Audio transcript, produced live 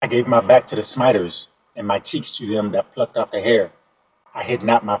gave my back to the smiters, and my cheeks to them that plucked off the hair. I hid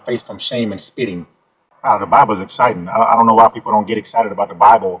not my face from shame and spitting. The Bible is exciting. I don't know why people don't get excited about the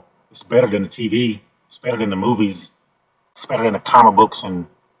Bible. It's better than the TV. It's better than the movies. It's better than the comic books, and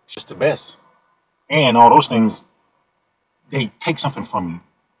it's just the best. And all those things, they take something from you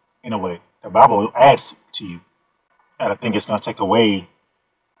in a way. The Bible adds to you. And I think it's going to take away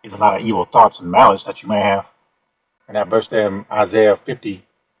is a lot of evil thoughts and malice that you may have. And that verse there in Isaiah 50,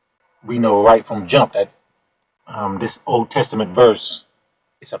 we know right from jump that this Old Testament verse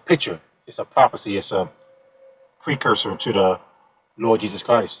is a picture, it's a prophecy, it's a precursor to the Lord Jesus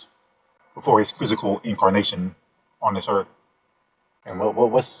Christ before his physical incarnation on this earth. And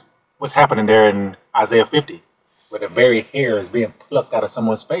what's happening there in Isaiah 50, where the very hair is being plucked out of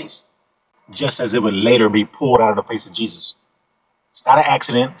someone's face, just as it would later be pulled out of the face of Jesus. It's not an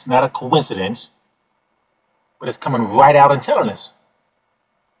accident, it's not a coincidence, but it's coming right out and telling us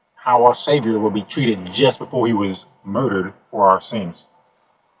how our Savior will be treated just before he was murdered for our sins.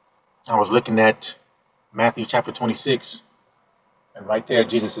 I was looking at Matthew chapter 26, and right there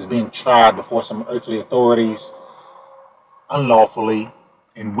Jesus is being tried before some earthly authorities unlawfully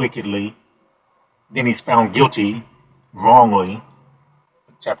and wickedly. Then he's found guilty wrongly.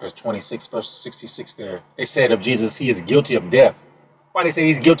 Chapter 26, verse 66 there. They said of Jesus, he is guilty of death. Why they say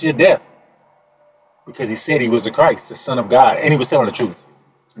he's guilty of death? Because he said he was the Christ, the Son of God, and he was telling the truth.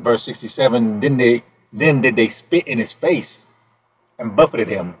 In verse 67, then did they spit in his face and buffeted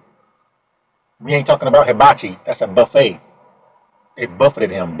him. We ain't talking about hibachi. That's a buffet. They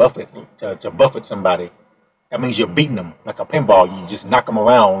buffeted him, to buffet somebody. That means you're beating them like a pinball. You just knock them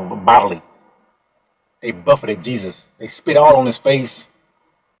around bodily. They buffeted Jesus. They spit all on his face,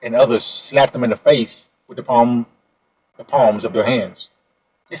 and others slapped him in the face with the palms of their hands.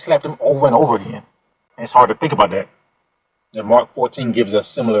 They slapped him over and over again. And it's hard to think about that. And Mark 14 gives a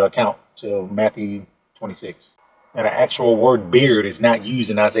similar account to Matthew 26. Now, the actual word beard is not used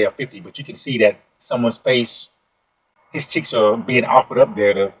in Isaiah 50, but you can see that someone's face, his cheeks are being offered up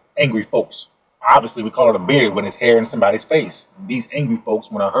there to angry folks. Obviously, we call it a beard when it's hair in somebody's face. These angry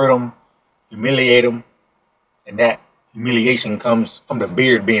folks want to hurt them, humiliate them, and that humiliation comes from the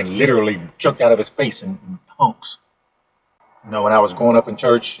beard being literally chucked out of his face in hunks. You know, when I was growing up in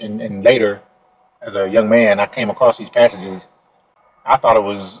church and later, as a young man, I came across these passages. I thought it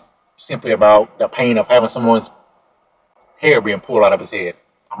was simply about the pain of having someone's hair being pulled out of his head.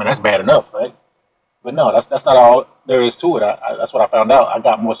 I mean, that's bad enough, right? But no, that's not all there is to it. That's what I found out. I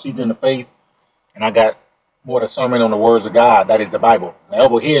got more seasoned in the faith, and I got more discernment on the words of God. That is the Bible. Now,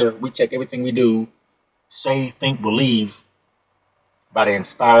 over here, we check everything we do, say, think, believe, by the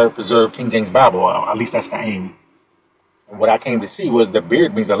inspired, preserved King James Bible. At least that's the aim. And what I came to see was the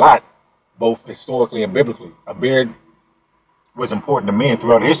beard means a lot, both historically and biblically. A beard was important to men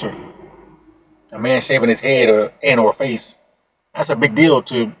throughout history. A man shaving his head or face, that's a big deal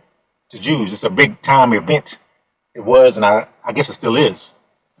to Jews. It's a big time event. It was, and I guess it still is.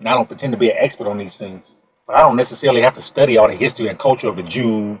 And I don't pretend to be an expert on these things. But I don't necessarily have to study all the history and culture of the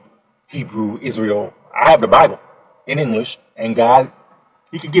Jew, Hebrew, Israel. I have the Bible in English, and God,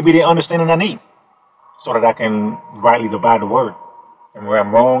 he can give me the understanding I need so that I can rightly divide the word. And where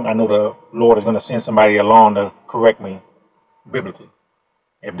I'm wrong, I know the Lord is going to send somebody along to correct me biblically.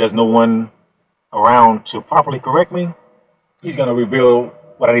 If there's no one around to properly correct me, he's going to reveal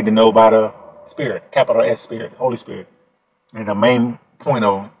what I need to know by the Spirit, capital S Spirit, Holy Spirit. And the main point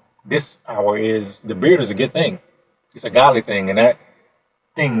of this hour is the beard is a good thing. It's a godly thing, and that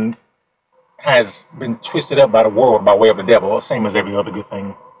thing has been twisted up by the world by way of the devil, same as every other good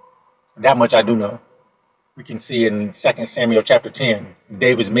thing. That much I do know. We can see in 2 Samuel chapter 10,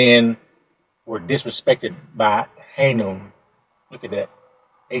 David's men were disrespected by Hanun. Look at that.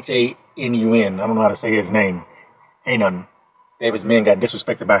 Hanun. I don't know how to say his name. Hanun. David's men got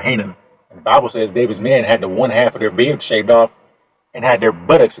disrespected by Hanun. And the Bible says David's men had the one half of their beard shaved off and had their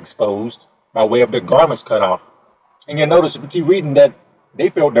buttocks exposed by way of their garments cut off. And you'll notice if you keep reading that they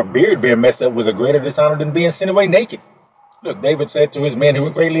felt their beard being messed up was a greater dishonor than being sent away naked. Look, David said to his men who were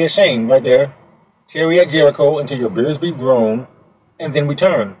greatly ashamed right there, tarry at Jericho until your beards be grown, and then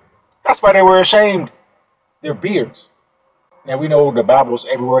return. That's why they were ashamed. Their beards. Now we know the Bible's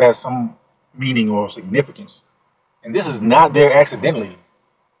every word has some meaning or significance. And this is not there accidentally.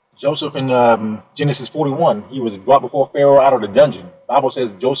 Joseph in Genesis 41, he was brought before Pharaoh out of the dungeon. The Bible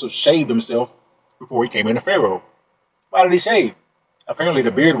says Joseph shaved himself before he came into Pharaoh. Why did he shave? Apparently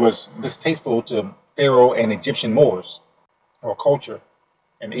the beard was distasteful to Pharaoh and Egyptian Moors or culture.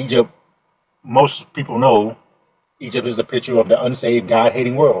 In Egypt, most people know Egypt is a picture of the unsaved,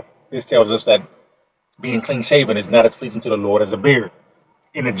 God-hating world. This tells us that being clean-shaven is not as pleasing to the Lord as a beard.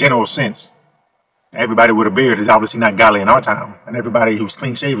 in a general sense. Everybody with a beard is obviously not godly in our time, and everybody who's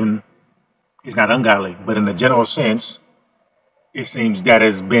clean shaven is not ungodly. But in a general sense, it seems that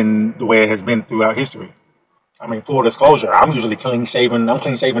has been the way it has been throughout history. I mean, full disclosure, I'm usually clean shaven. I'm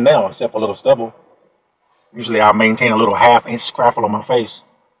clean shaven now, except for a little stubble. Usually I maintain a little half-inch scrapple on my face.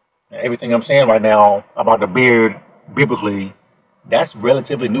 Everything I'm saying right now about the beard, biblically, that's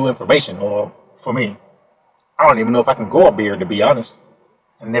relatively new information, or for me. I don't even know if I can grow a beard, to be honest.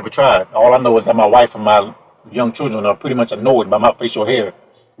 I never tried. All I know is that my wife and my young children are pretty much annoyed by my facial hair,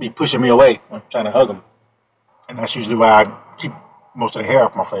 be pushing me away when I'm trying to hug them. And that's usually why I keep most of the hair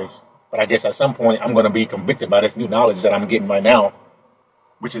off my face. But I guess at some point I'm going to be convicted by this new knowledge that I'm getting right now,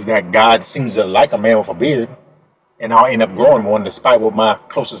 which is that God seems to like a man with a beard, and I'll end up growing one despite what my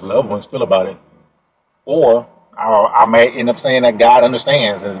closest loved ones feel about it. Or I may end up saying that God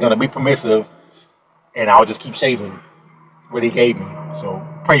understands and is going to be permissive, and I'll just keep shaving what He gave me. So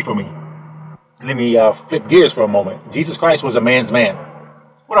pray for me. Let me flip gears for a moment. Jesus Christ was a man's man.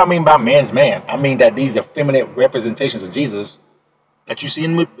 What do I mean by man's man? I mean that these effeminate representations of Jesus that you see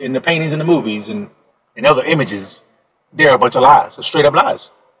in the paintings and the movies and in other images, they're a bunch of lies, straight up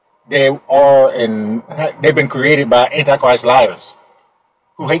lies. They are, and they've been created by Antichrist liars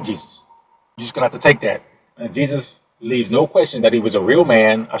who hate Jesus. You just gonna have to take that. And Jesus leaves no question that He was a real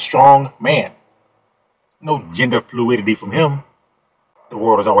man, a strong man. No gender fluidity from Him. The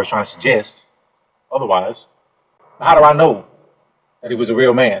world is always trying to suggest otherwise. How do I know that He was a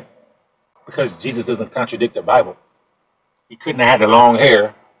real man? Because Jesus doesn't contradict the Bible. He couldn't have had the long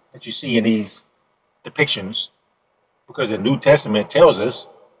hair that you see in these depictions, because the New Testament tells us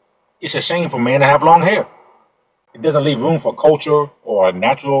it's a shame for man to have long hair. It doesn't leave room for culture or a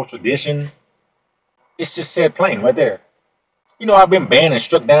natural tradition. It's just said plain right there. You know, I've been banned and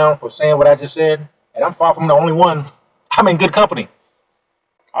struck down for saying what I just said, and I'm far from the only one. I'm in good company.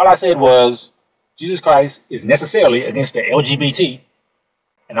 All I said was Jesus Christ is necessarily against the LGBT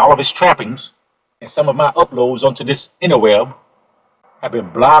and all of its trappings, and some of my uploads onto this interweb have been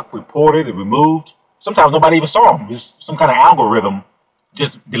blocked, reported, and removed. Sometimes nobody even saw them. It's some kind of algorithm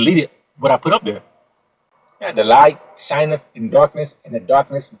just deleted what I put up there. Yeah, the light shineth in darkness, and the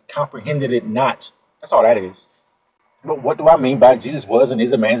darkness comprehended it not. That's all that is. But what do I mean by Jesus was and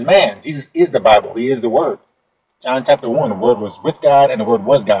is a man's man? Jesus is the Bible. He is the Word. John chapter 1, the Word was with God, and the Word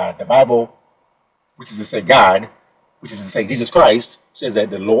was God. The Bible, which is to say God, which is to say Jesus Christ, says that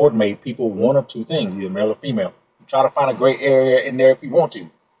the Lord made people one of two things, either male or female. You try to find a gray area in there if you want to.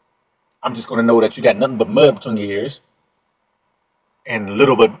 I'm just going to know that you got nothing but mud between your ears and a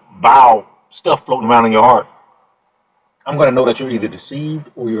little bit vile stuff floating around in your heart. I'm going to know that you're either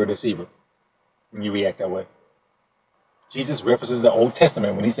deceived or you're a deceiver when you react that way. Jesus references the Old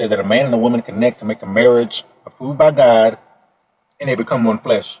Testament when He says that a man and a woman connect to make a marriage approved by God, and they become one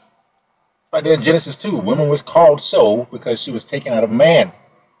flesh. Right there in Genesis 2, woman was called so because she was taken out of man.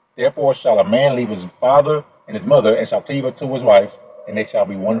 Therefore shall a man leave his father and his mother, and shall cleave to his wife, and they shall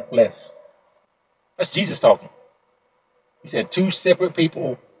be one flesh. That's Jesus talking. He said two separate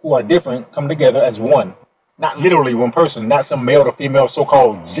people who are different come together as one. Not literally one person, not some male to female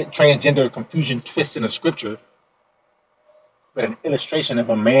so-called transgender confusion twists in the scripture, but an illustration of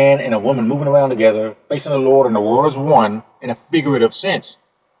a man and a woman moving around together, facing the Lord, and the world is one in a figurative sense.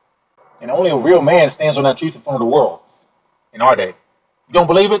 And only a real man stands on that truth in front of the world in our day. You don't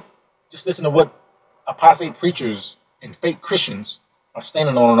believe it? Just listen to what apostate preachers and fake Christians are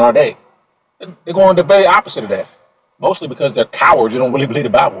standing on in our day. They're going the very opposite of that. Mostly because they're cowards who don't really believe the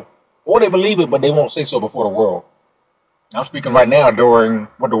Bible. Or they believe it, but they won't say so before the world. I'm speaking right now during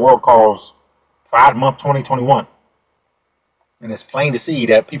what the world calls Pride Month 2021. And it's plain to see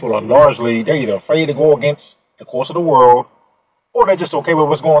that people are largely, they're either afraid to go against the course of the world, or they're just okay with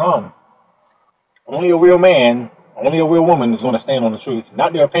what's going on. Only a real man, only a real woman is going to stand on the truth.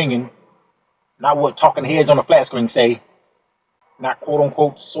 Not their opinion, not what talking heads on the flat screen say, not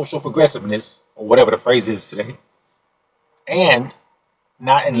quote-unquote social progressiveness, or whatever the phrase is today. And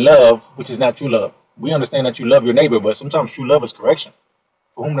not in love, which is not true love. We understand that you love your neighbor, but sometimes true love is correction.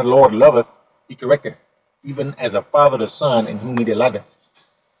 For whom the Lord loveth, He correcteth, even as a father the son in whom He delighteth.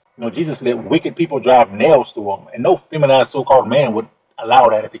 You know, Jesus let wicked people drive nails through them, and no feminized so-called man would allow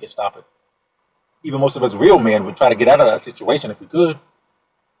that if he could stop it. Even most of us real men would try to get out of that situation if we could.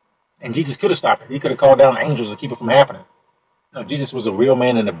 And Jesus could have stopped it. He could have called down angels to keep it from happening. No, Jesus was a real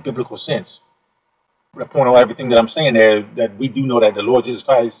man in a biblical sense. The point of everything that I'm saying there is that we do know that the Lord Jesus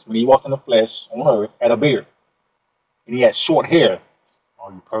Christ, when He walked in the flesh on earth, had a beard. And He had short hair.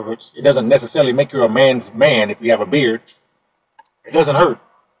 All you perverts. It doesn't necessarily make you a man's man if you have a beard. It doesn't hurt.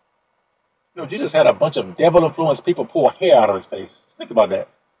 Jesus had a bunch of devil-influenced people pull hair out of his face. Just think about that.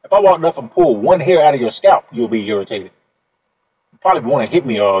 If I walked up and pulled one hair out of your scalp, you'll be irritated. You probably want to hit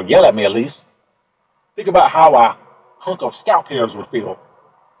me or yell at me at least. Think about how a hunk of scalp hairs would feel.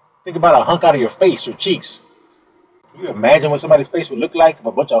 Think about a hunk out of your face, your cheeks. Can you imagine what somebody's face would look like if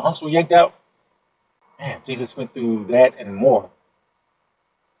a bunch of hunks were yanked out? Man, Jesus went through that and more.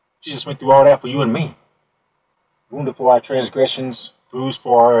 Jesus went through all that for you and me. Wounded for our transgressions, bruised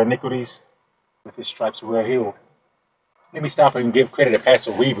for our iniquities. With his stripes we are healed. Let me stop and give credit to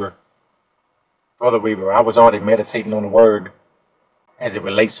Pastor Weaver. Brother Weaver, I was already meditating on the word as it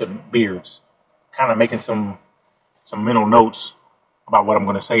relates to beards. Kind of making some mental notes about what I'm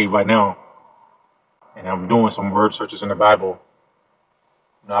going to say right now. And I'm doing some word searches in the Bible.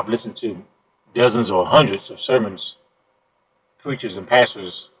 I've listened to dozens or hundreds of sermons, preachers and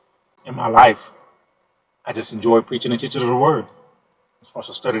pastors in my life. I just enjoy preaching and teaching the word. I'm supposed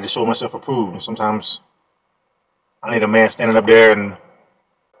to study to show myself approved. And sometimes I need a man standing up there and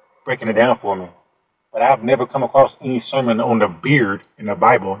breaking it down for me. But I've never come across any sermon on the beard in the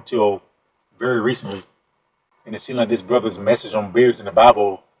Bible until very recently. And it seemed like this brother's message on beards in the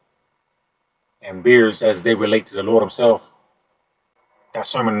Bible and beards as they relate to the Lord himself, that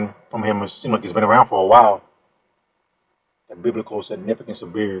sermon from him seems like it's been around for a while. The biblical significance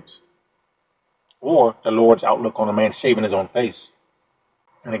of beards. Or the Lord's outlook on a man shaving his own face.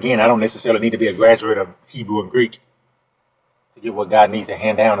 And again, I don't necessarily need to be a graduate of Hebrew and Greek to get what God needs to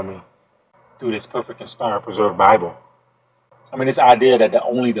hand down to me through this perfect, inspired, preserved Bible. I mean, this idea that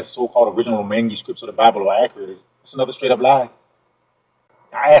only the so-called original manuscripts of the Bible are accurate is another straight-up lie.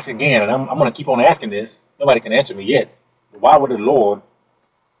 I ask again, and I'm going to keep on asking this. Nobody can answer me yet. But why would the Lord...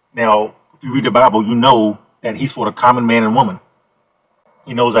 Now, if you read the Bible, you know that he's for the common man and woman.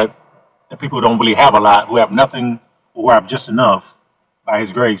 He knows that the people who don't really have a lot, who have nothing, or who have just enough, by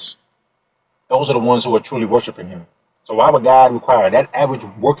his grace, those are the ones who are truly worshiping him. So why would God require that average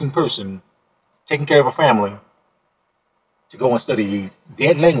working person taking care of a family to go and study these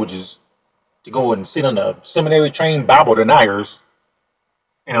dead languages, to go and sit under seminary trained Bible deniers,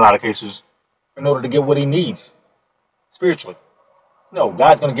 in a lot of cases, in order to get what he needs spiritually? No,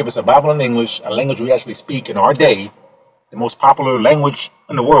 God's going to give us a Bible in English, a language we actually speak in our day, the most popular language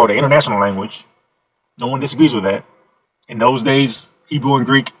in the world, the international language. No one disagrees with that. In those days, Hebrew and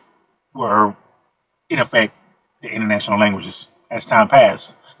Greek were, in effect, the international languages. As time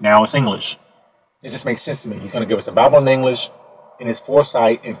passed, now it's English. It just makes sense to me. He's going to give us a Bible in English in his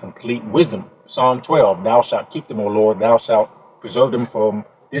foresight and complete wisdom. Psalm 12, thou shalt keep them, O Lord, thou shalt preserve them from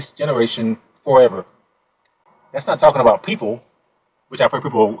this generation forever. That's not talking about people, which I've heard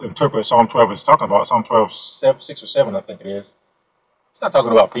people interpret Psalm 12 as talking about. Psalm 12, 6 or 7, I think it is. It's not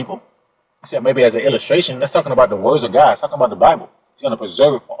talking about people. Except maybe as an illustration, that's talking about the words of God. It's talking about the Bible. He's going to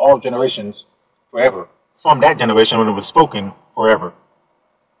preserve it for all generations forever. From that generation when it was spoken forever.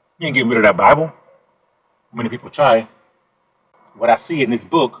 You ain't getting rid of that Bible. Many people try. What I see in this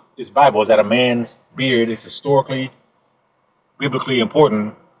book, this Bible, is that a man's beard is historically, biblically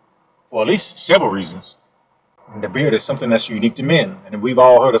important for at least several reasons. And the beard is something that's unique to men. And we've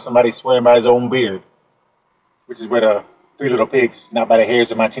all heard of somebody swearing by his own beard, which is where the three little pigs, not by the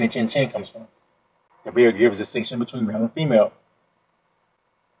hairs of my chinny chin chin, comes from. The beard gives distinction between male and female.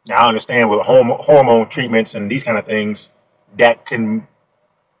 Now, I understand with hormone treatments and these kind of things, there can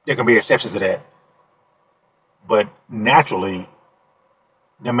be exceptions to that. But naturally,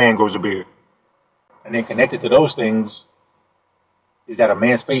 the man grows a beard. And then connected to those things is that a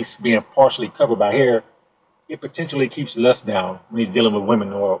man's face being partially covered by hair, it potentially keeps lust down when he's dealing with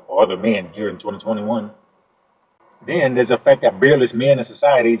women or other men here in 2021. Then there's the fact that beardless men in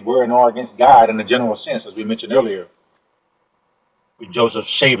societies were and are against God in the general sense, as we mentioned earlier. With Joseph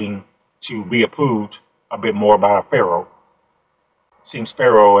shaving to be approved a bit more by Pharaoh. Seems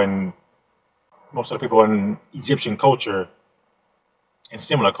Pharaoh and most of the people in Egyptian culture and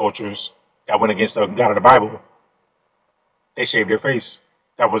similar cultures that went against the God of the Bible, they shaved their face.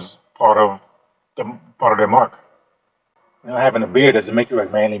 That was part of their mark. Having a beard doesn't make you a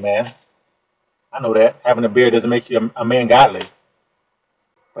manly man. I know that. Having a beard doesn't make you a man godly.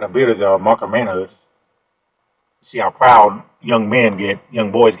 But a beard is a mark of manhood. You see how proud young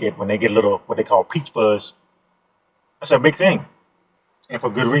boys get when they get a little, what they call peach fuzz. That's a big thing. And for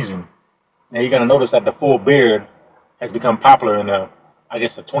good reason. Now you're going to notice that the full beard has become popular in the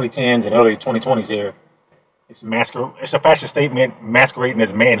 2010s and early 2020s here. It's a fashion statement masquerading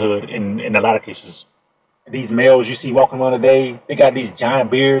as manhood in a lot of cases. And these males you see walking around today, they got these giant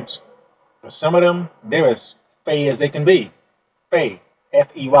beards. But some of them, they're as fey as they can be. Fey,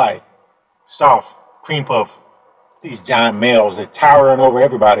 F-E-Y. Soft, cream puff. These giant males, they're towering over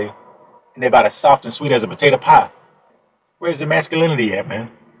everybody. and they're about as soft and sweet as a potato pie. Where's the masculinity at,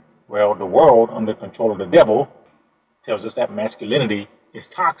 man? Well, the world, under control of the devil, tells us that masculinity is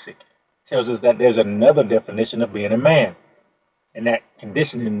toxic. Tells us that there's another definition of being a man. And that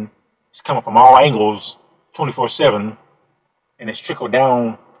conditioning is coming from all angles, 24/7, and it's trickled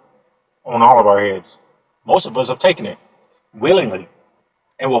down on all of our heads. Most of us have taken it willingly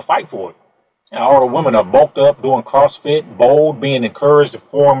and will fight for it. And all the women are bulked up, doing CrossFit, bold, being encouraged to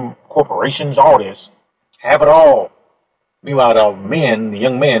form corporations, all this. Have it all. Meanwhile, the men, the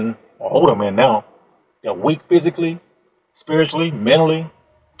young men, or older men now, they're weak physically, spiritually, mentally,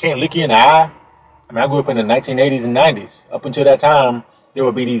 can't look you in the eye. I mean, I grew up in the 1980s and 90s. Up until that time, there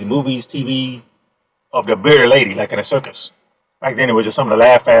would be these movies, TV, of the bearded lady, like in a circus. Back then, it was just something to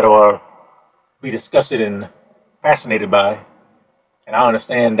laugh at or be disgusted and fascinated by. And I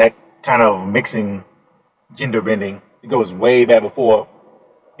understand that kind of mixing, gender bending. It goes way back before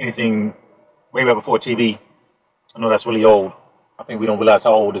anything, way back before TV. I know that's really old. I think we don't realize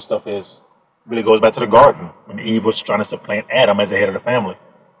how old this stuff is. It really goes back to the garden when Eve was trying to supplant Adam as the head of the family.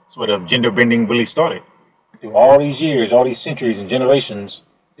 That's where the gender bending really started. Through all these years, all these centuries and generations,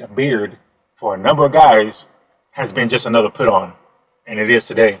 the beard for a number of guys has been just another put on. And it is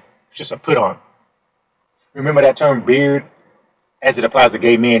today. It's just a put on. Remember that term beard as it applies to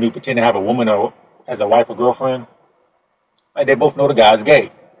gay men who pretend to have a woman or as a wife or girlfriend? Like they both know the guy's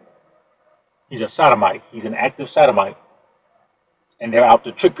gay. He's a sodomite. He's an active sodomite. And they're out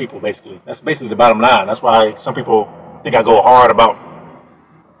to trick people, basically. That's basically the bottom line. That's why some people think I go hard about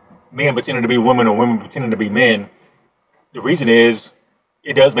men pretending to be women or women pretending to be men. The reason is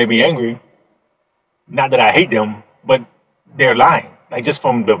it does make me angry. Not that I hate them, but they're lying. Like just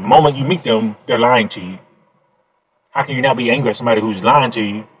from the moment you meet them, they're lying to you. How can you not be angry at somebody who's lying to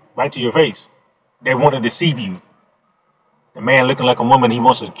you right to your face? They want to deceive you. The man looking like a woman, he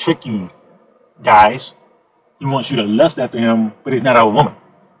wants to trick you, guys. He wants you to lust after him, but he's not a woman.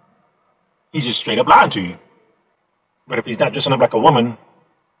 He's just straight up lying to you. But if he's not dressing up like a woman,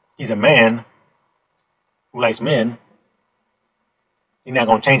 he's a man who likes men. He's not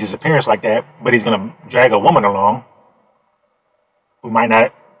going to change his appearance like that, but he's going to drag a woman along who might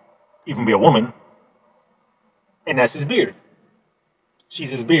not even be a woman. And that's his beard.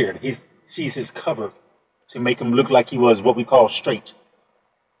 She's his beard. She's his cover to make him look like he was what we call straight.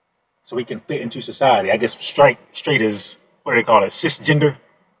 So he can fit into society. I guess straight is, what do they call it? Cisgender?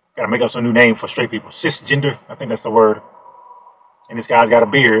 Got to make up some new name for straight people. Cisgender, I think that's the word. And this guy's got a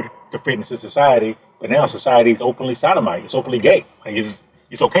beard to fit into society. But now society is openly sodomite. It's openly gay. Like it's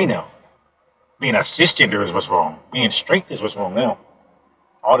okay now. Being a cisgender is what's wrong. Being straight is what's wrong now.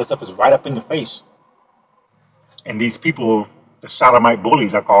 All this stuff is right up in the face. And these people, the sodomite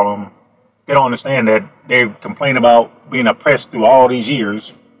bullies, I call them, they don't understand that they complain about being oppressed through all these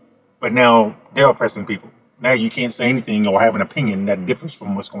years, but now they're oppressing people. Now you can't say anything or have an opinion that differs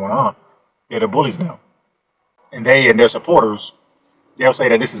from what's going on. They're the bullies now. And they and their supporters, they'll say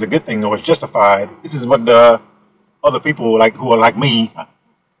that this is a good thing or it's justified. This is what the other people like who are like me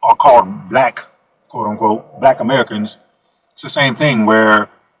are called black, quote unquote, black Americans. It's the same thing where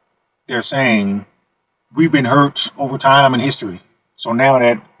they're saying we've been hurt over time in history. So now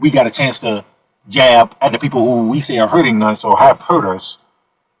that we got a chance to jab at the people who we say are hurting us or have hurt us,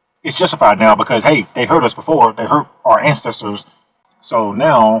 it's justified now because, hey, they hurt us before. They hurt our ancestors. So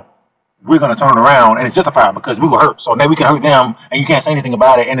now we're going to turn around and it's justified because we were hurt. So now we can hurt them and you can't say anything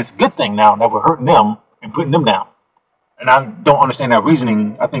about it. And it's a good thing now that we're hurting them and putting them down. And I don't understand that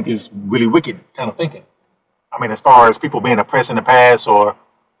reasoning. I think is really wicked kind of thinking. I mean, as far as people being oppressed in the past or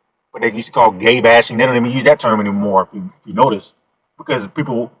what they used to call gay bashing, they don't even use that term anymore, if you notice. Because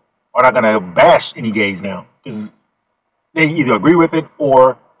people are not going to bash any gays now. Because they either agree with it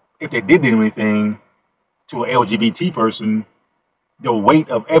or if they did do anything to an LGBT person, the weight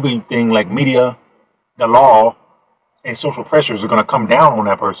of everything like media, the law, and social pressures are going to come down on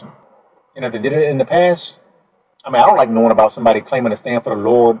that person. And if they did it in the past, I mean, I don't like knowing about somebody claiming to stand for the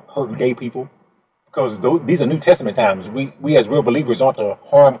Lord hurting gay people. Because these are New Testament times. We as real believers aren't to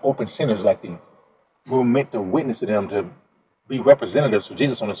harm open sinners like these. We're meant to witness to them, to be representatives for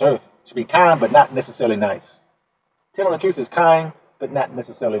Jesus on this earth. To be kind, but not necessarily nice. Telling the truth is kind, but not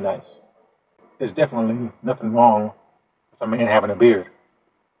necessarily nice. There's definitely nothing wrong with a man having a beard.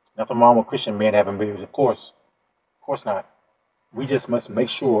 Nothing wrong with Christian men having beards, of course. Of course not. We just must make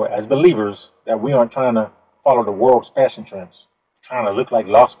sure as believers that we aren't trying to follow the world's fashion trends. Trying to look like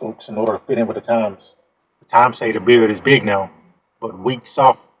lost folks in order to fit in with the times. The times say the beard is big now, but weak,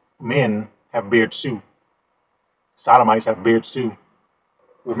 soft men have beards too. Sodomites have beards too.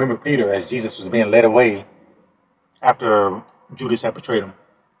 Remember Peter as Jesus was being led away after Judas had betrayed him.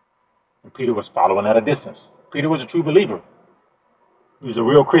 And Peter was following at a distance. Peter was a true believer. He was a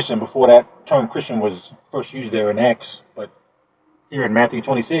real Christian before that term Christian was first used there in Acts. But here in Matthew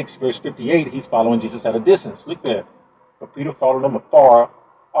 26, verse 58, he's following Jesus at a distance. Look there. But Peter followed him afar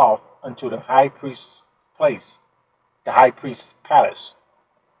off unto the high priest's place, the high priest's palace,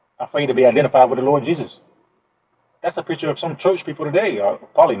 afraid to be identified with the Lord Jesus. That's a picture of some church people today, or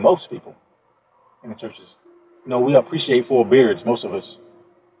probably most people in the churches. We appreciate full beards, most of us.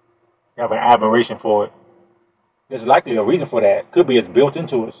 We have an admiration for it. There's likely a reason for that. Could be it's built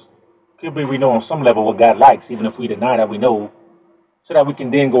into us. Could be we know on some level what God likes, even if we deny that we know, so that we can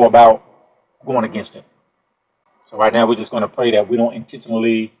then go about going against it. So right now we're just going to pray that we don't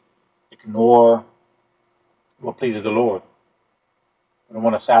intentionally ignore what pleases the Lord. We don't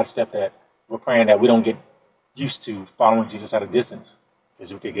want to sidestep that. We're praying that we don't get used to following Jesus at a distance,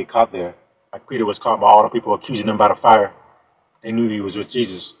 because we could get caught there. Like Peter was caught by all the people accusing him by the fire. They knew he was with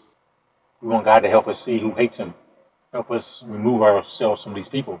Jesus. We want God to help us see who hates him. Help us remove ourselves from these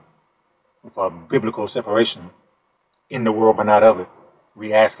people with a biblical separation in the world but not of it.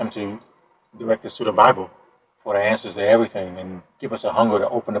 We ask him to direct us to the Bible for the answers to everything and give us a hunger to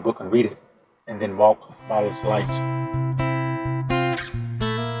open the book and read it and then walk by its light.